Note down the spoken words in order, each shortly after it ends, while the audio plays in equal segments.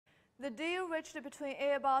The deal reached between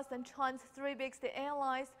Airbus and China's three biggest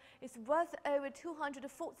airlines is worth over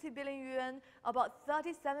 240 billion yuan, about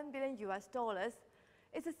 37 billion US dollars.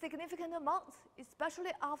 It's a significant amount, especially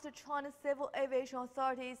after China's civil aviation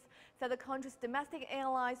authorities said the country's domestic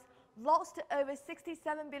airlines lost over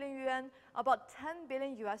 67 billion yuan, about 10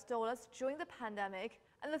 billion US dollars during the pandemic,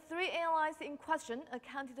 and the three airlines in question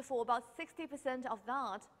accounted for about 60% of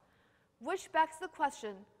that. Which begs the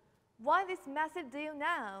question, why this massive deal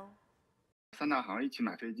now?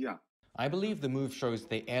 I believe the move shows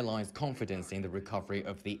the airline's confidence in the recovery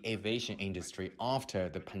of the aviation industry after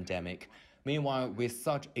the pandemic. Meanwhile, with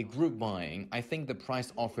such a group buying, I think the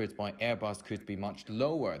price offered by Airbus could be much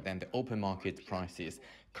lower than the open market prices.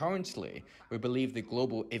 Currently, we believe the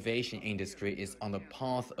global aviation industry is on the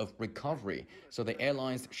path of recovery, so the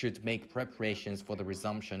airlines should make preparations for the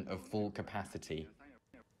resumption of full capacity.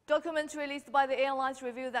 Documents released by the airlines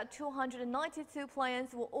reveal that 292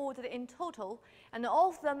 planes were ordered in total, and all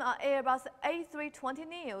of them are Airbus A320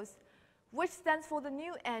 neos, which stands for the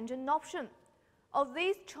new engine option. Of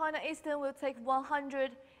these, China Eastern will take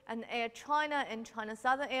 100, and Air China and China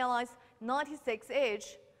Southern Airlines 96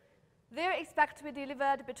 each. They are expected to be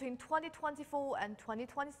delivered between 2024 and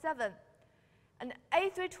 2027. And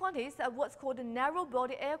A320s are what's called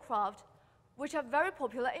narrow-body aircraft, which are very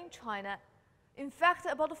popular in China. In fact,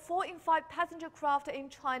 about 4 in 5 passenger craft in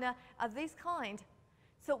China are this kind.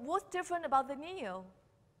 So what's different about the neo?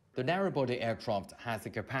 The narrow-body aircraft has a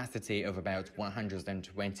capacity of about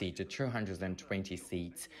 120 to 220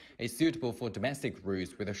 seats. It's suitable for domestic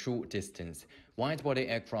routes with a short distance. Wide-body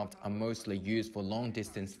aircraft are mostly used for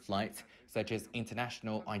long-distance flights, such as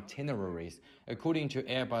international itineraries. According to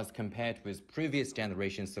Airbus, compared with previous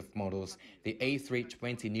generations of models, the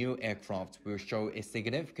A320neo aircraft will show a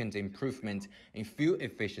significant improvement in fuel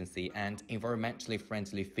efficiency and environmentally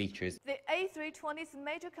friendly features. The A320's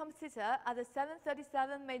major competitor are the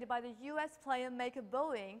 737 made by the US plane maker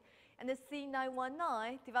Boeing and the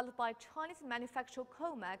C919 developed by Chinese manufacturer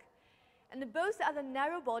Comac, and both are the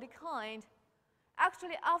narrow-body kind.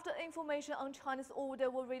 Actually, after information on China's order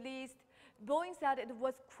were released, Boeing said it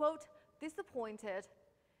was, quote, disappointed.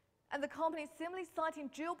 And the company is simply citing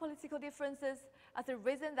geopolitical differences as a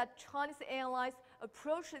reason that Chinese airlines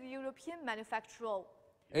approached the European manufacturer.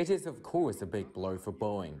 It is, of course, a big blow for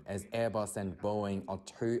Boeing, as Airbus and Boeing are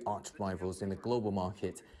two arch-rivals in the global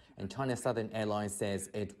market, and China Southern Airlines says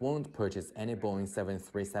it won't purchase any Boeing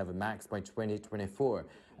 737 MAX by 2024.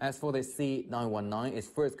 As for the C919, its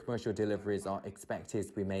first commercial deliveries are expected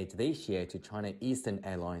to be made this year to China Eastern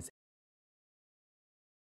Airlines.